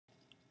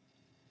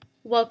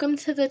Welcome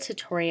to the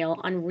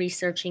tutorial on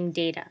researching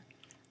data.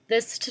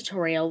 This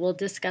tutorial will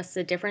discuss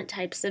the different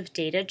types of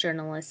data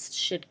journalists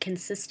should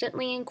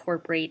consistently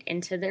incorporate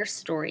into their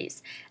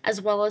stories,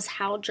 as well as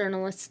how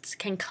journalists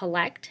can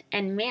collect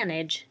and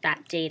manage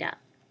that data.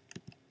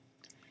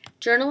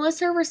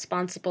 Journalists are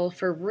responsible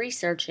for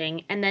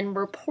researching and then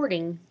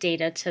reporting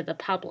data to the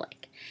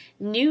public.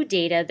 New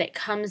data that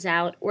comes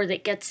out or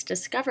that gets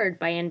discovered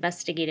by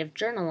investigative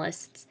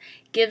journalists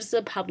gives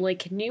the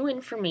public new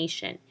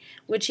information,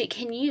 which it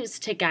can use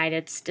to guide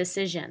its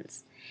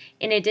decisions.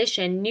 In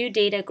addition, new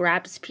data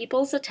grabs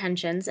people's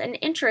attentions and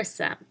interests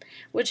them,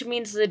 which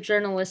means the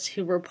journalists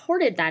who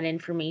reported that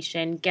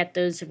information get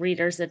those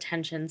readers'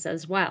 attentions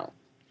as well.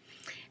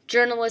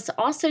 Journalists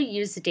also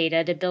use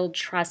data to build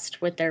trust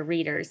with their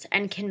readers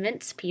and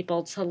convince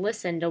people to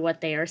listen to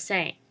what they are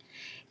saying.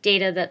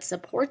 Data that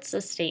supports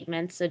the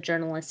statements a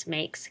journalist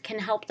makes can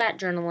help that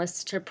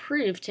journalist to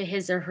prove to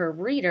his or her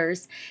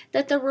readers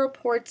that the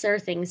reports are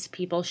things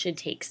people should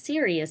take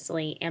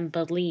seriously and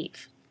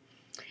believe.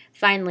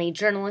 Finally,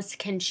 journalists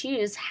can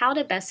choose how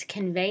to best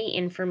convey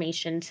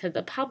information to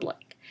the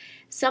public.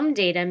 Some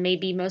data may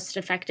be most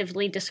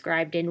effectively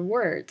described in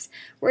words,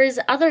 whereas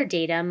other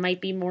data might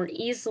be more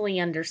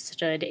easily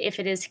understood if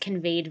it is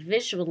conveyed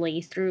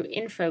visually through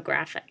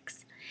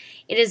infographics.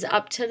 It is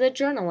up to the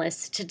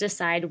journalist to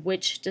decide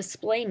which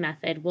display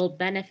method will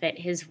benefit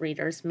his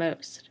readers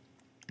most.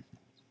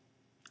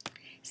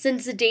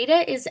 Since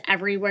data is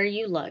everywhere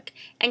you look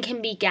and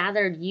can be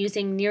gathered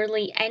using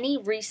nearly any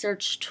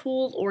research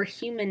tool or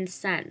human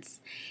sense,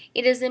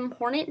 it is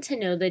important to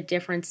know the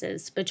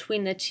differences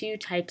between the two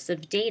types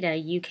of data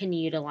you can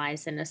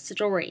utilize in a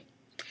story.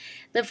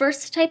 The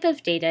first type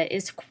of data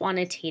is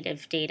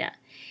quantitative data.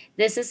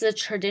 This is a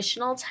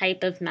traditional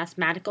type of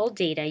mathematical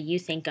data you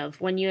think of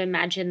when you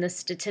imagine the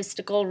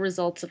statistical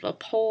results of a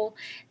poll,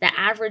 the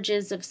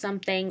averages of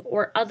something,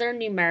 or other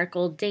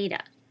numerical data.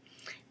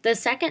 The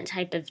second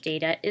type of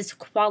data is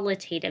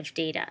qualitative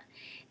data.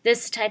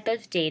 This type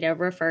of data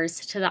refers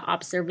to the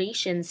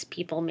observations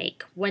people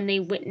make when they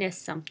witness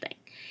something.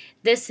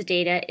 This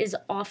data is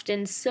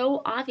often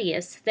so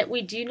obvious that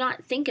we do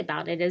not think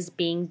about it as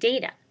being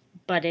data,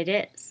 but it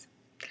is.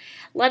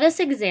 Let us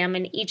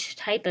examine each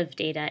type of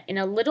data in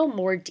a little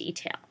more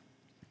detail.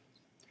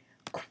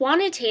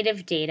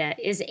 Quantitative data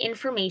is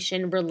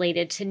information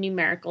related to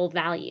numerical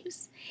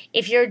values.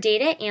 If your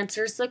data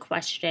answers the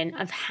question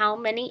of how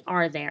many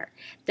are there,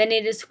 then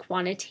it is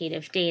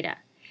quantitative data.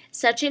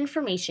 Such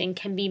information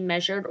can be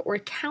measured or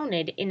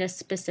counted in a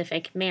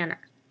specific manner.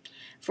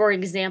 For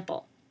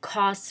example,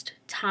 cost,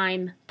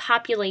 time,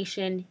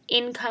 population,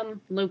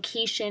 income,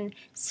 location,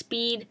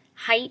 speed,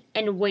 height,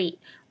 and weight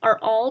are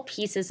all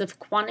pieces of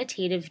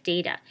quantitative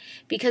data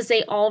because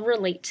they all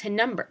relate to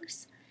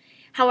numbers.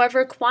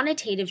 However,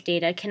 quantitative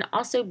data can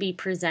also be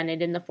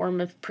presented in the form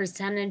of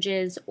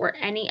percentages or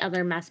any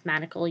other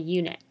mathematical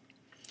unit.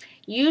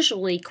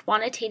 Usually,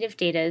 quantitative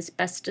data is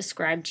best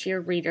described to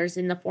your readers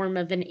in the form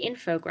of an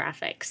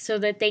infographic so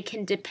that they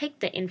can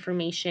depict the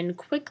information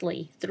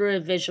quickly through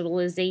a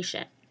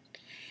visualization.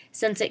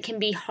 Since it can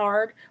be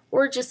hard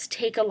or just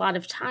take a lot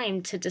of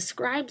time to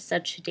describe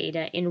such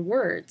data in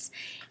words,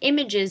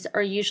 images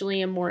are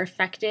usually a more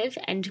effective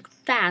and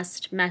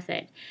fast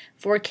method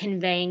for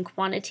conveying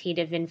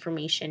quantitative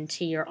information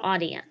to your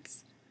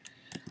audience.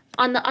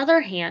 On the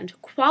other hand,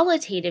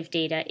 qualitative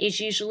data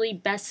is usually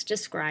best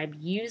described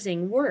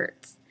using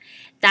words.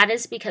 That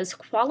is because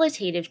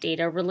qualitative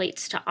data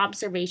relates to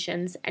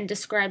observations and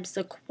describes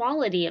the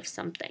quality of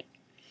something.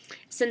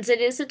 Since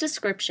it is a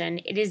description,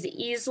 it is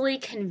easily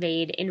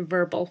conveyed in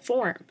verbal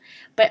form,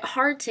 but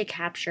hard to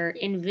capture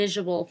in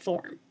visual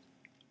form.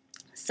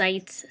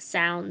 Sights,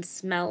 sounds,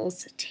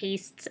 smells,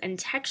 tastes, and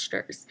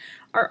textures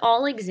are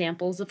all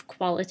examples of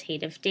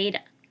qualitative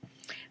data.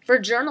 For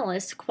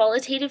journalists,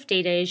 qualitative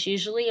data is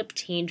usually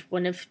obtained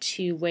one of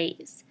two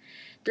ways: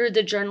 through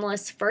the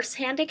journalist's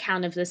first-hand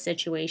account of the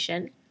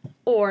situation,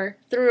 or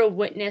through a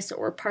witness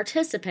or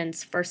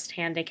participant's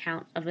first-hand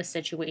account of a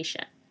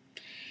situation.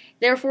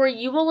 Therefore,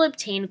 you will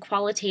obtain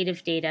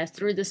qualitative data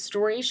through the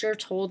stories you're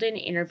told in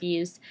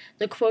interviews,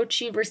 the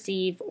quotes you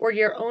receive, or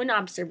your own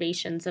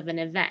observations of an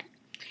event.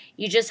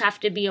 You just have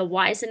to be a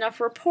wise enough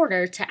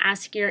reporter to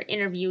ask your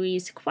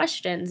interviewees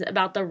questions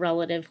about the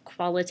relative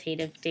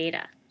qualitative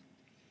data.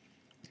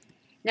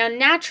 Now,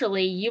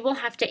 naturally, you will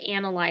have to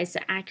analyze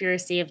the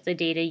accuracy of the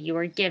data you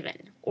are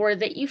given, or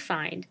that you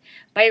find,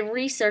 by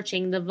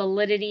researching the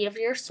validity of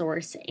your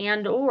source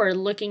and/or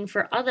looking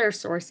for other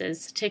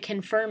sources to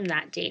confirm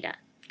that data.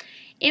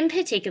 In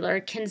particular,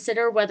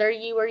 consider whether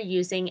you are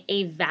using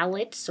a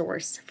valid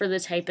source for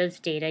the type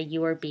of data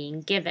you are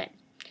being given.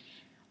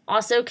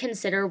 Also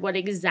consider what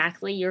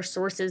exactly your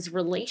source's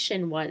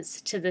relation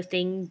was to the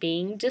thing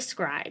being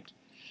described.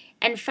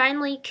 And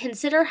finally,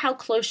 consider how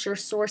close your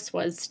source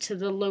was to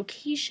the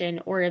location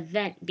or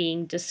event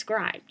being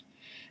described.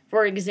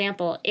 For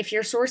example, if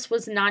your source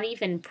was not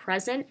even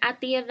present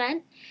at the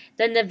event,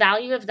 then the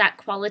value of that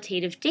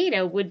qualitative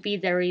data would be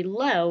very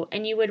low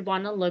and you would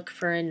want to look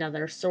for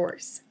another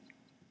source.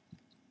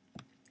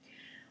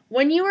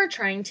 When you are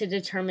trying to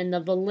determine the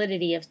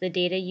validity of the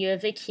data you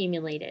have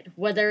accumulated,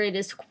 whether it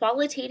is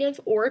qualitative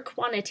or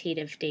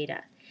quantitative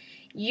data,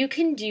 you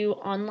can do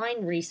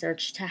online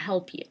research to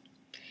help you.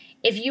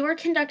 If you are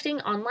conducting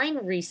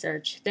online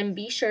research, then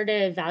be sure to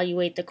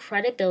evaluate the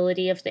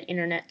credibility of the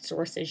internet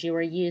sources you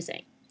are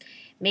using.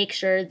 Make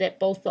sure that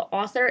both the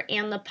author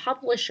and the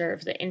publisher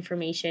of the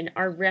information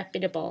are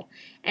reputable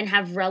and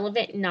have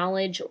relevant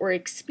knowledge or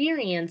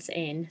experience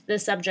in the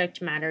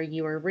subject matter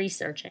you are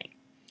researching.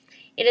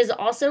 It is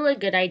also a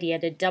good idea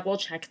to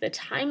double-check the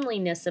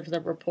timeliness of the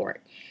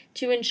report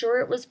to ensure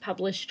it was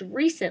published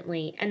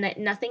recently and that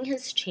nothing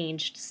has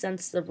changed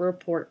since the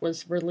report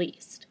was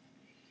released.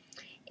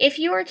 If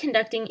you are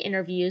conducting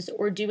interviews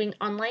or doing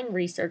online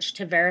research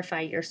to verify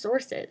your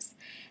sources,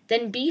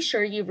 then be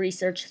sure you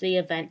research the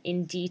event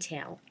in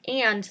detail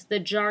and the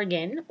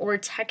jargon or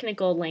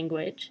technical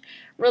language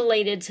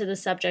related to the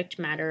subject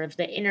matter of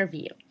the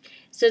interview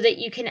so that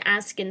you can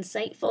ask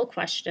insightful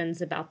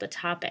questions about the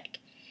topic.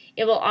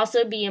 It will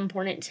also be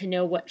important to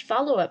know what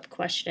follow-up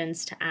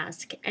questions to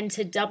ask and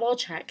to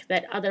double-check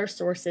that other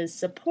sources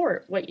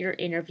support what your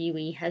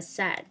interviewee has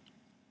said.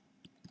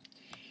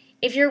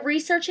 If you're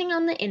researching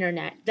on the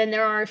internet, then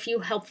there are a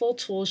few helpful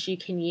tools you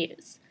can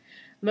use.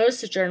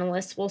 Most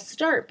journalists will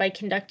start by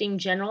conducting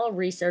general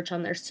research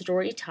on their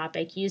story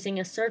topic using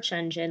a search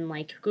engine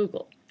like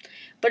Google.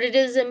 But it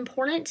is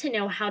important to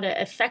know how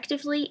to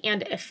effectively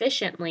and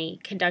efficiently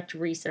conduct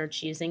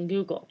research using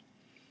Google.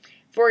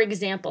 For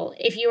example,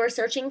 if you are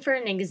searching for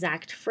an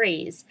exact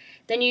phrase,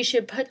 then you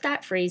should put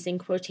that phrase in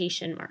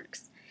quotation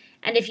marks.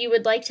 And if you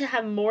would like to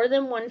have more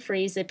than one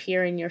phrase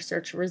appear in your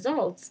search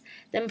results,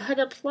 then put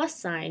a plus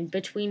sign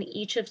between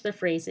each of the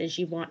phrases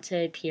you want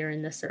to appear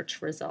in the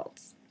search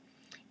results.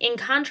 In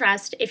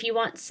contrast, if you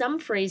want some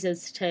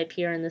phrases to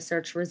appear in the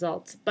search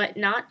results, but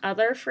not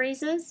other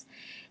phrases,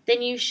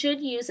 then you should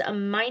use a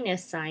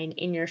minus sign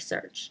in your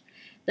search.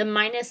 The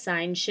minus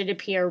sign should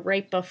appear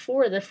right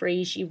before the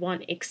phrase you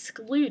want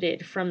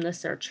excluded from the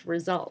search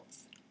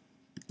results.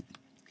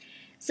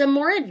 Some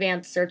more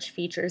advanced search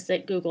features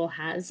that Google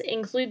has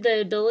include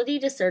the ability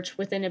to search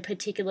within a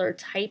particular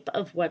type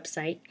of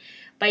website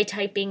by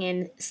typing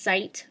in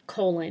site :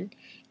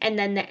 and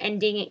then the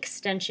ending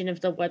extension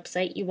of the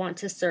website you want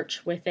to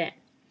search within.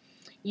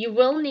 You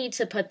will need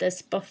to put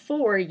this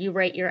before you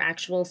write your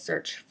actual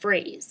search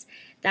phrase.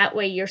 That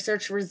way your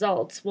search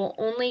results will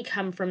only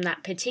come from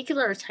that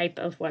particular type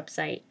of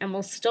website and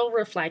will still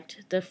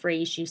reflect the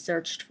phrase you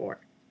searched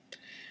for.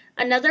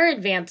 Another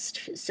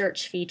advanced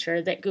search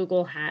feature that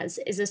Google has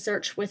is a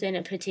search within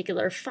a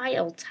particular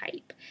file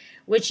type,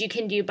 which you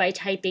can do by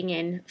typing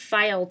in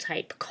file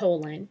type :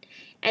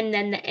 and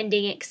then the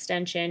ending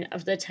extension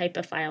of the type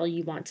of file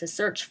you want to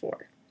search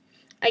for.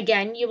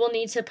 Again, you will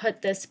need to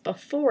put this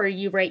before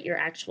you write your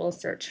actual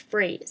search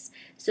phrase,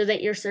 so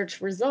that your search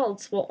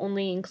results will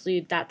only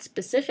include that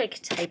specific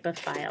type of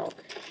file,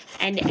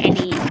 and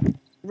any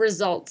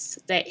results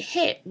that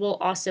hit will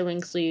also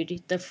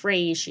include the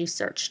phrase you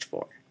searched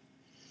for.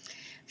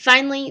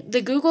 Finally,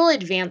 the Google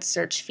Advanced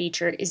Search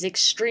feature is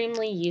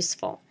extremely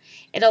useful.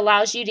 It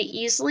allows you to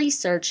easily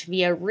search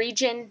via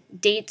region,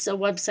 dates a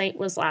website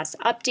was last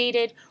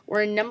updated, or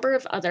a number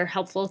of other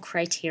helpful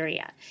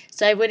criteria.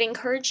 So I would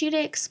encourage you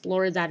to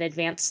explore that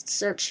advanced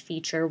search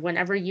feature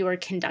whenever you are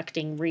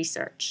conducting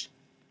research.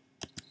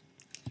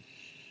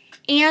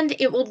 And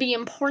it will be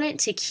important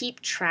to keep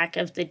track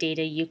of the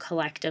data you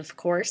collect, of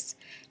course.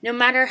 No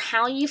matter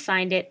how you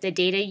find it, the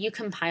data you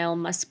compile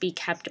must be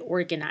kept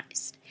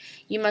organized.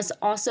 You must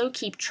also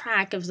keep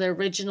track of the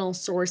original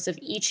source of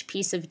each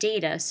piece of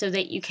data so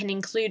that you can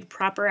include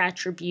proper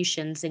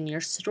attributions in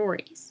your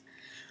stories.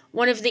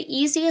 One of the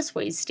easiest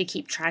ways to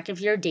keep track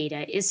of your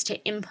data is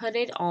to input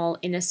it all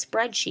in a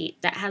spreadsheet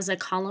that has a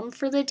column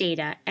for the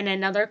data and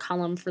another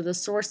column for the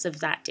source of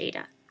that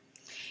data.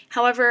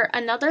 However,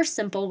 another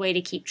simple way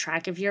to keep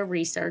track of your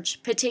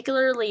research,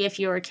 particularly if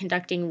you are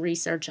conducting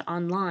research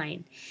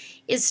online,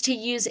 is to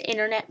use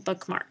internet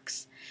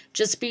bookmarks.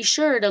 Just be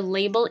sure to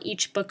label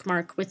each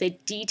bookmark with a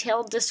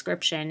detailed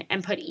description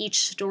and put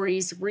each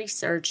story's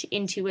research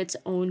into its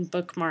own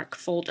bookmark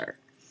folder.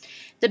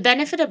 The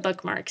benefit of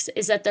bookmarks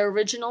is that the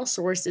original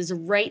source is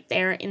right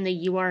there in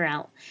the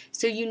URL,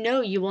 so you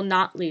know you will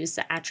not lose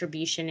the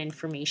attribution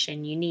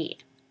information you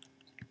need.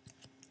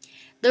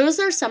 Those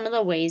are some of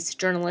the ways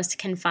journalists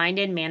can find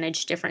and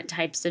manage different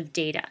types of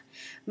data.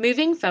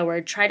 Moving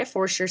forward, try to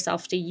force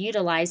yourself to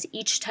utilize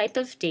each type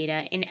of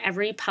data in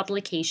every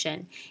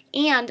publication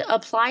and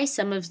apply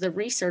some of the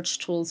research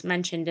tools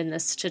mentioned in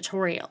this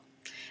tutorial.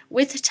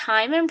 With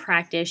time and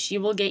practice,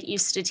 you will get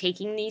used to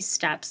taking these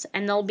steps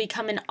and they'll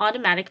become an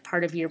automatic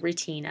part of your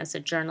routine as a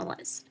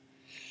journalist.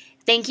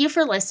 Thank you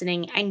for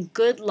listening and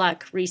good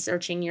luck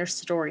researching your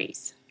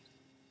stories.